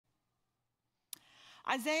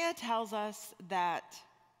Isaiah tells us that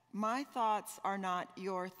my thoughts are not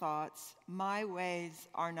your thoughts, my ways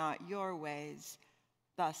are not your ways,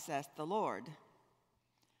 thus saith the Lord.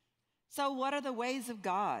 So what are the ways of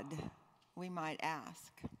God, we might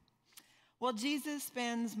ask? Well, Jesus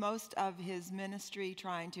spends most of his ministry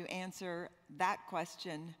trying to answer that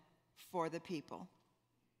question for the people.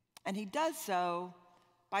 And he does so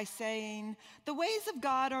by saying, the ways of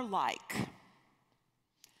God are like.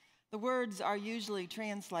 The words are usually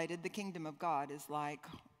translated, the kingdom of God is like,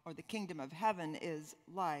 or the kingdom of heaven is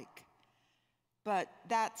like. But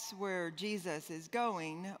that's where Jesus is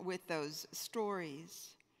going with those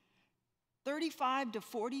stories. 35 to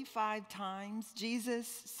 45 times, Jesus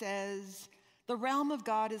says, the realm of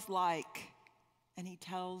God is like, and he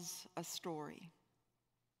tells a story.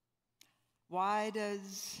 Why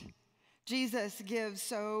does Jesus give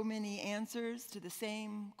so many answers to the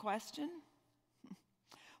same question?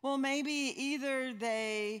 Well, maybe either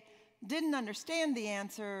they didn't understand the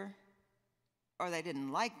answer or they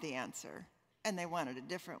didn't like the answer and they wanted a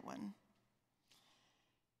different one.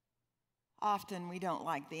 Often we don't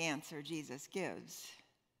like the answer Jesus gives.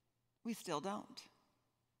 We still don't.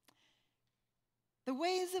 The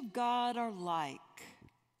ways of God are like,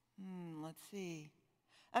 let's see.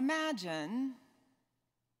 Imagine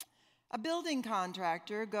a building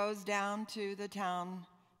contractor goes down to the town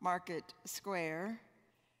market square,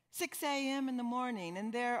 6 a.m. in the morning,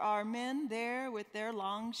 and there are men there with their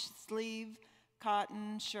long sleeve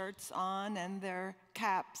cotton shirts on and their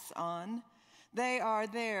caps on. They are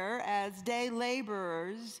there as day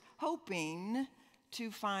laborers, hoping to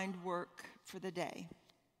find work for the day.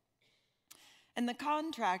 And the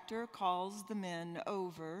contractor calls the men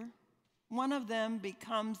over. One of them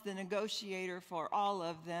becomes the negotiator for all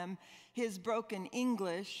of them. His broken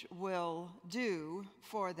English will do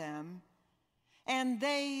for them. And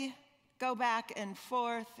they go back and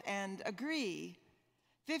forth and agree,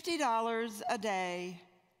 $50 a day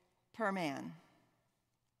per man.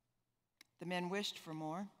 The men wished for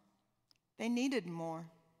more. They needed more.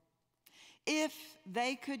 If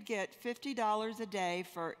they could get $50 a day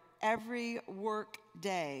for every work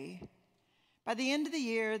day, by the end of the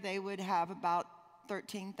year, they would have about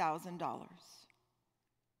 $13,000.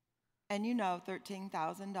 And you know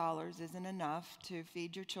 $13,000 isn't enough to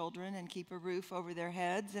feed your children and keep a roof over their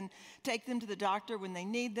heads and take them to the doctor when they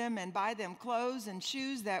need them and buy them clothes and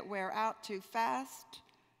shoes that wear out too fast.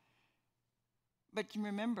 But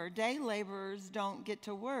remember, day laborers don't get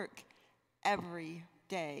to work every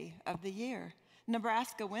day of the year.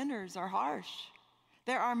 Nebraska winters are harsh.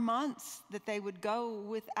 There are months that they would go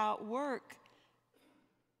without work,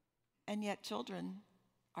 and yet children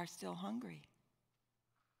are still hungry.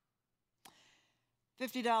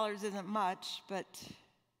 $50 isn't much, but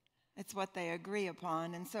it's what they agree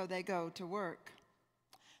upon, and so they go to work.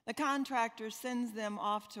 The contractor sends them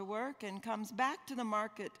off to work and comes back to the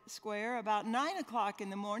market square about 9 o'clock in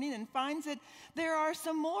the morning and finds that there are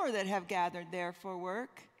some more that have gathered there for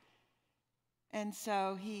work. And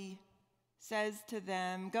so he says to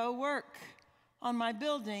them, go work on my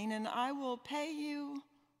building and I will pay you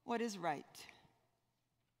what is right.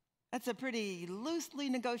 That's a pretty loosely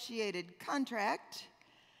negotiated contract,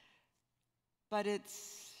 but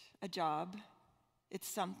it's a job. It's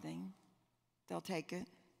something. They'll take it.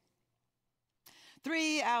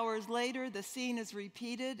 3 hours later, the scene is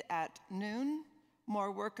repeated at noon.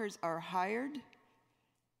 More workers are hired.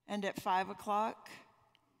 And at 5 o'clock,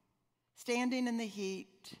 standing in the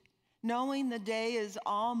heat, knowing the day is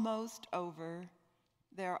almost over,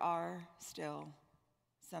 there are still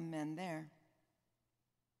some men there.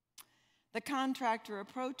 The contractor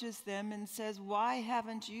approaches them and says, why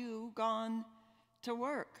haven't you gone to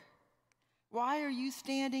work? Why are you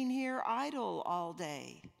standing here idle all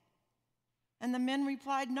day? And the men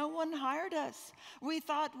replied, no one hired us. We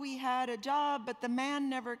thought we had a job, but the man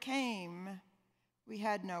never came. We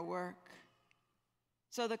had no work.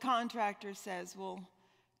 So the contractor says, well,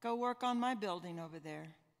 go work on my building over there,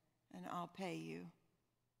 and I'll pay you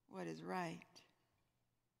what is right.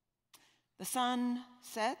 The sun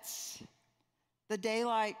sets, the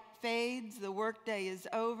daylight fades, the workday is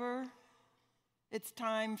over. It's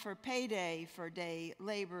time for payday for day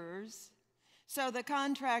laborers. So the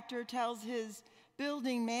contractor tells his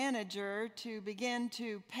building manager to begin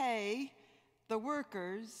to pay the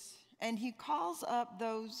workers, and he calls up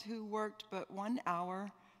those who worked but 1 hour,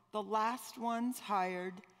 the last ones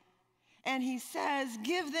hired, and he says,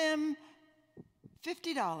 give them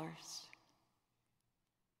 $50.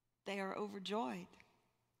 They are overjoyed.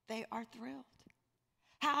 They are thrilled.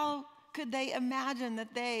 How could they imagine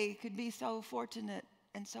that they could be so fortunate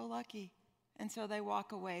and so lucky And so they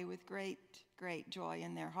walk away with great, great joy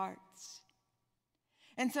in their hearts.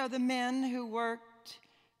 And so the men who worked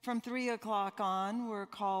from 3 o'clock on were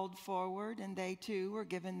called forward, and they too were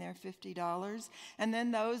given their $50. And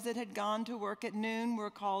then those that had gone to work at noon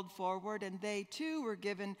were called forward, and they too were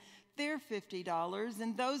given their $50.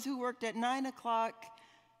 And those who worked at 9 o'clock,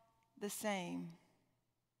 the same.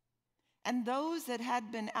 And those that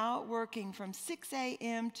had been out working from 6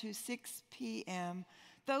 a.m. to 6 p.m.,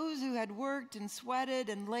 those who had worked and sweated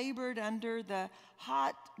and labored under the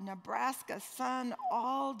hot Nebraska sun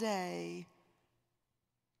all day,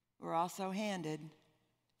 were also handed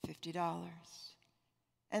 $50.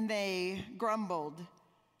 And they grumbled.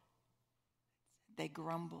 They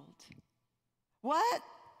grumbled. What?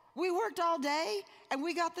 We worked all day and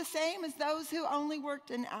we got the same as those who only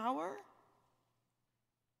worked an hour?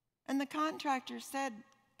 And the contractor said,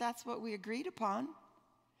 that's what we agreed upon.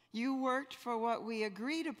 You worked for what we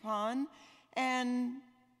agreed upon, and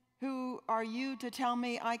who are you to tell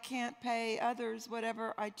me I can't pay others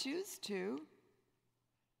whatever I choose to?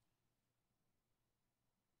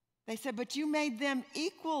 They said, but you made them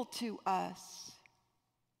equal to us.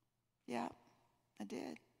 Yeah, I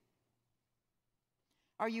did.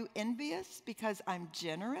 Are you envious because I'm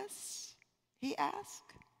generous? He asked.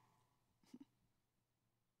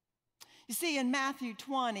 You see, in Matthew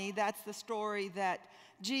 20, that's the story that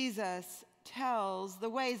Jesus tells. The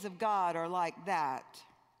ways of God are like that.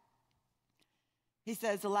 He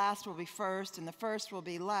says the last will be first and the first will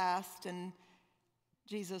be last. And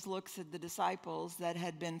Jesus looks at the disciples that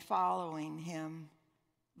had been following him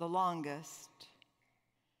the longest.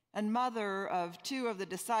 And mother of 2 of the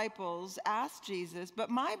disciples asked Jesus, but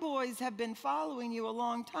my boys have been following you a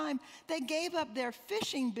long time. They gave up their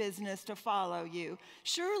fishing business to follow you.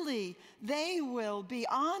 Surely they will be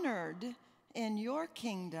honored in your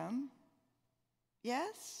kingdom.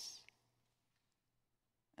 Yes?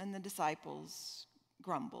 And the disciples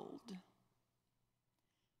grumbled.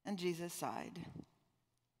 And Jesus sighed.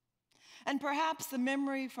 And perhaps the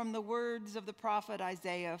memory from the words of the prophet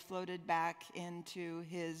Isaiah floated back into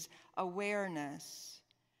his awareness.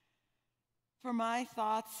 For my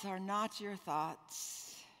thoughts are not your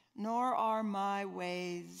thoughts, nor are my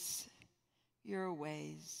ways your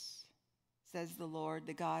ways, says the Lord,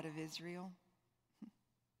 the God of Israel.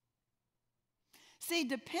 See,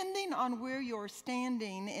 depending on where you're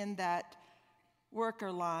standing in that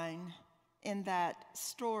worker line, in that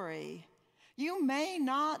story, you may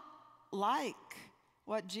not like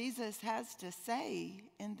what Jesus has to say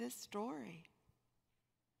in this story.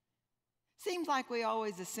 Seems like we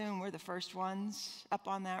always assume we're the first ones up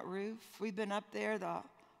on that roof. We've been up there the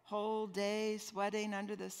whole day sweating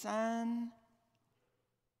under the sun.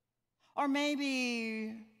 Or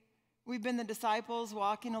maybe we've been the disciples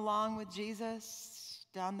walking along with Jesus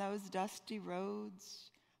down those dusty roads,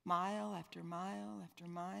 mile after mile after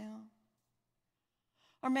mile.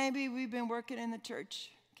 Or maybe we've been working in the church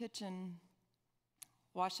kitchen,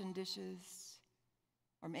 washing dishes.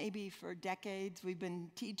 Or maybe for decades we've been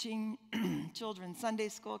teaching children's Sunday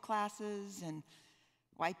school classes and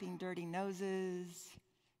wiping dirty noses.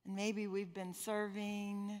 And maybe we've been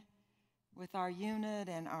serving with our unit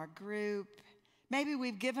and our group. Maybe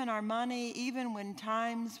we've given our money even when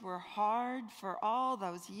times were hard for all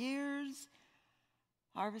those years,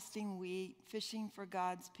 harvesting wheat, fishing for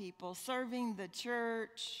God's people, serving the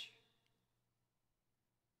church.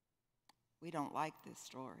 We don't like this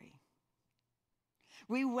story.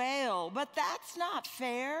 We wail, but that's not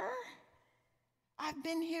fair. I've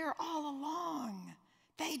been here all along.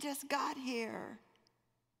 They just got here.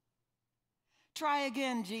 Try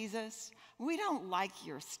again, Jesus. We don't like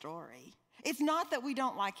your story. It's not that we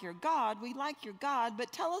don't like your God. We like your God,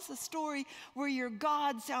 but tell us a story where your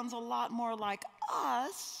God sounds a lot more like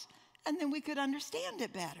us, and then we could understand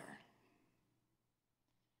it better.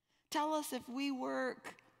 Tell us if we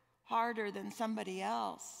work harder than somebody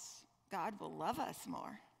else, God will love us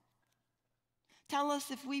more. Tell us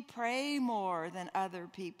if we pray more than other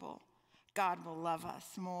people, God will love us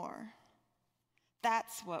more.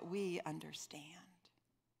 That's what we understand.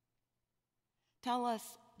 Tell us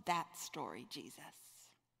that story, Jesus.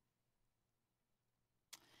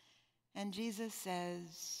 And Jesus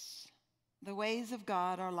says, the ways of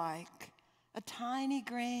God are like a tiny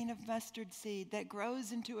grain of mustard seed that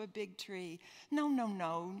grows into a big tree. No,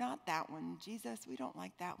 not that one, Jesus. We don't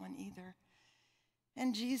like that one either.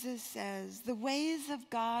 And Jesus says, the ways of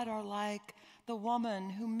God are like the woman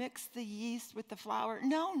who mixed the yeast with the flour.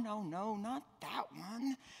 No, not that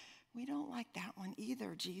one. We don't like that one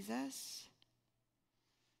either, Jesus.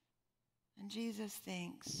 And Jesus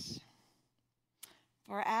thinks,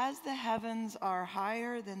 For as the heavens are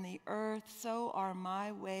higher than the earth, so are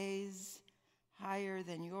my ways higher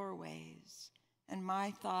than your ways, and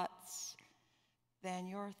my thoughts than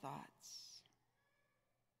your thoughts.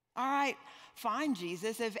 All right, fine,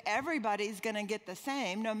 Jesus, if everybody's going to get the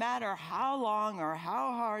same, no matter how long or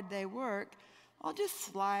how hard they work, I'll just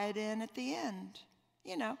slide in at the end.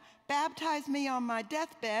 You know, baptize me on my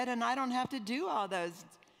deathbed, and I don't have to do all those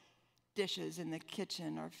dishes in the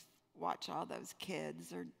kitchen or watch all those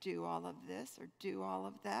kids or do all of this or do all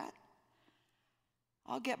of that.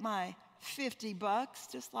 I'll get my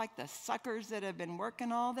 $50 just like the suckers that have been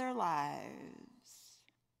working all their lives.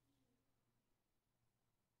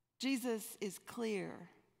 Jesus is clear.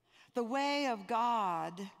 The way of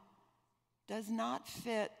God does not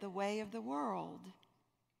fit the way of the world.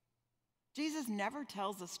 Jesus never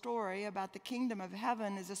tells a story about the kingdom of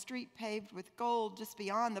heaven as a street paved with gold just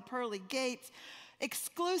beyond the pearly gates,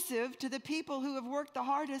 exclusive to the people who have worked the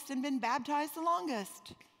hardest and been baptized the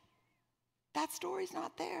longest. That story's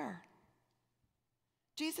not there.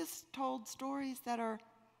 Jesus told stories that are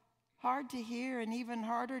hard to hear and even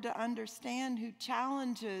harder to understand, who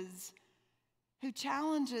challenges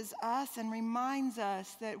us and reminds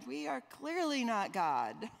us that we are clearly not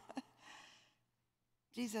God.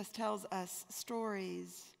 Jesus tells us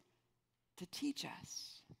stories to teach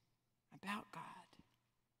us about God.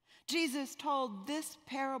 Jesus told this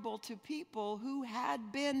parable to people who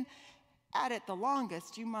had been at it the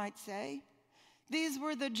longest, you might say. These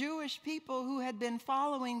were the Jewish people who had been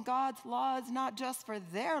following God's laws not just for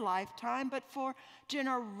their lifetime, but for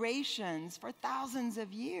generations, for thousands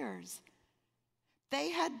of years. They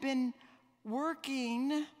had been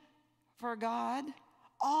working for God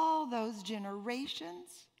all those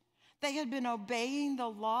generations. They had been obeying the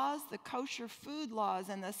laws, the kosher food laws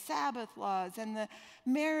and the Sabbath laws and the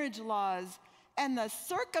marriage laws and the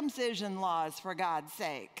circumcision laws, for God's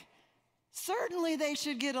sake. Certainly they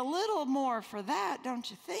should get a little more for that, don't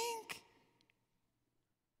you think?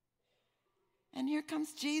 And here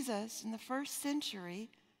comes Jesus in the first century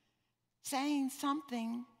saying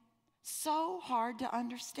something so hard to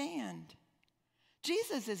understand.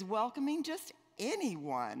 Jesus is welcoming just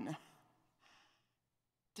anyone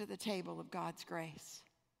to the table of God's grace.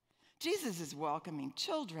 Jesus is welcoming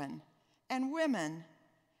children and women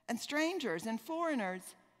and strangers and foreigners,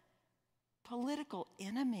 political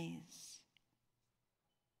enemies.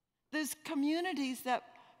 Those communities that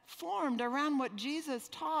formed around what Jesus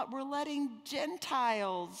taught were letting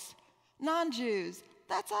Gentiles, non-Jews,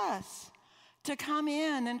 that's us, to come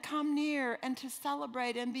in and come near and to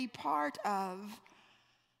celebrate and be part of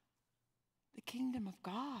the kingdom of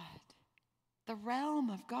God, the realm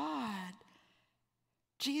of God.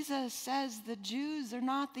 Jesus says the Jews are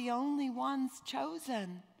not the only ones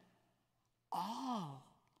chosen. All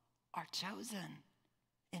are chosen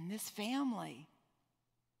in this family.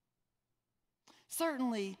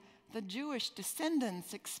 Certainly, the Jewish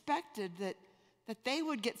descendants expected that they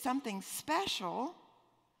would get something special,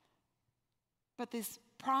 but these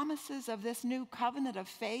promises of this new covenant of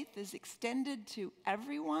faith is extended to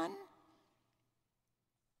everyone.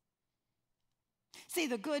 See,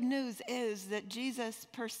 the good news is that Jesus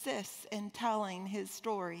persists in telling his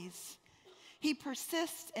stories. He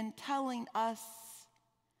persists in telling us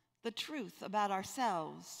the truth about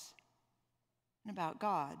ourselves and about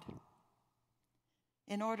God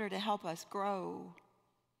in order to help us grow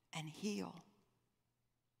and heal.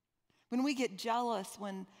 When we get jealous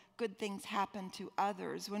when good things happen to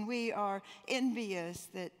others, when we are envious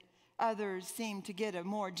that others seem to get a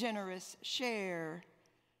more generous share,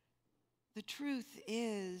 the truth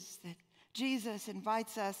is that Jesus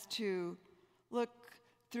invites us to look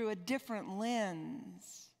through a different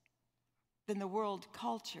lens than the world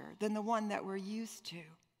culture, than the one that we're used to.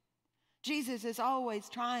 Jesus is always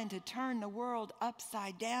trying to turn the world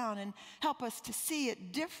upside down and help us to see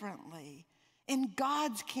it differently. In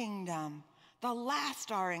God's kingdom, the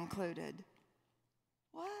last are included.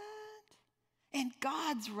 What? In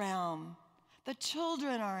God's realm, the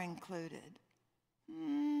children are included.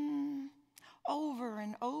 Over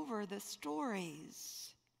and over the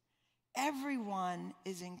stories, everyone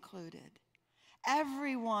is included.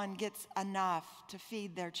 Everyone gets enough to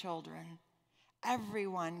feed their children.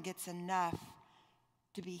 Everyone gets enough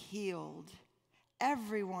to be healed.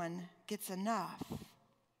 Everyone gets enough.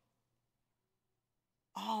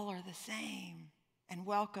 All are the same and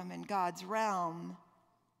welcome in God's realm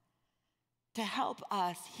to help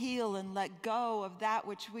us heal and let go of that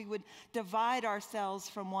which we would divide ourselves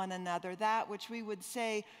from one another, that which we would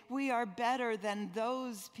say we are better than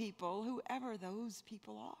those people, whoever those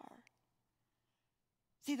people are.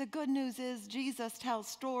 See, the good news is Jesus tells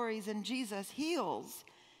stories and Jesus heals.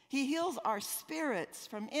 He heals our spirits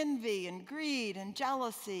from envy and greed and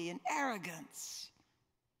jealousy and arrogance.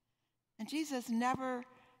 And Jesus never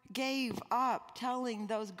gave up telling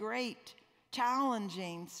those great,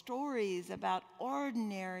 challenging stories about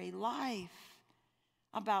ordinary life,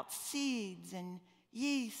 about seeds and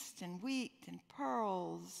yeast and wheat and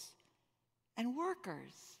pearls and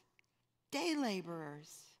workers, day laborers,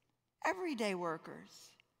 everyday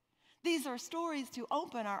workers. These are stories to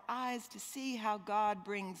open our eyes to see how God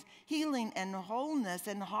brings healing and wholeness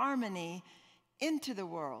and harmony into the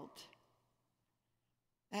world.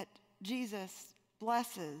 That Jesus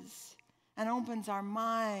blesses and opens our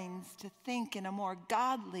minds to think in a more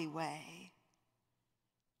godly way.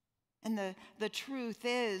 And the truth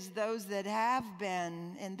is, those that have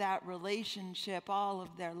been in that relationship all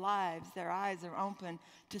of their lives, their eyes are open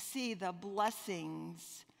to see the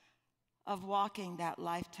blessings of walking that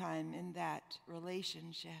lifetime in that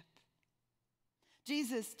relationship.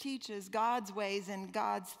 Jesus teaches God's ways and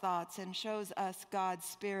God's thoughts and shows us God's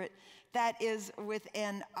Spirit that is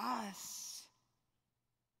within us.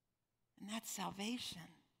 And that's salvation.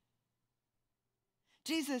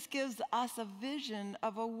 Jesus gives us a vision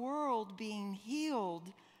of a world being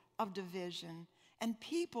healed of division and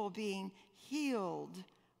people being healed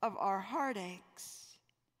of our heartaches.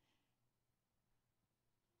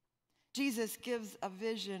 Jesus gives a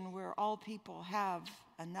vision where all people have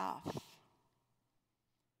enough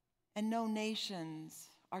and no nations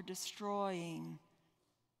are destroying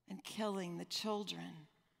and killing the children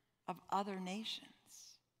of other nations.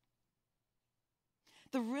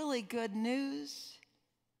 The really good news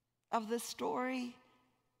of the story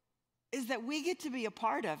is that we get to be a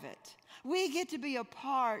part of it. We get to be a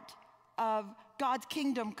part of God's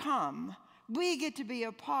kingdom come. We get to be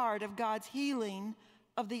a part of God's healing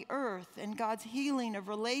of the earth and God's healing of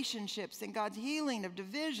relationships and God's healing of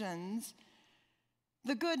divisions.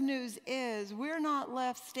 The good news is we're not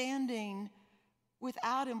left standing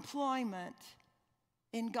without employment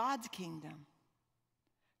in God's kingdom.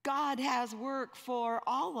 God has work for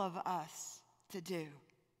all of us to do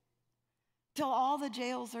till all the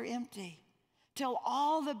jails are empty, till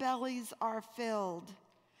all the bellies are filled,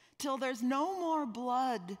 till there's no more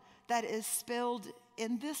blood that is spilled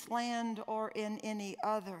in this land or in any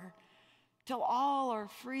other, till all are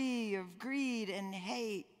free of greed and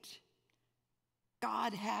hate.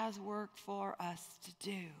 God has work for us to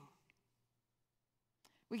do.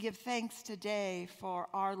 We give thanks today for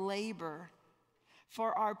our labor,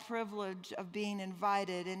 for our privilege of being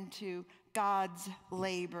invited into God's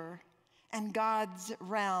labor and God's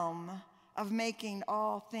realm of making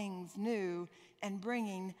all things new and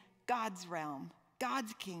bringing God's realm,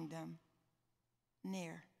 God's kingdom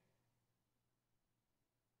near.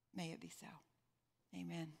 May it be so.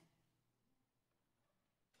 Amen.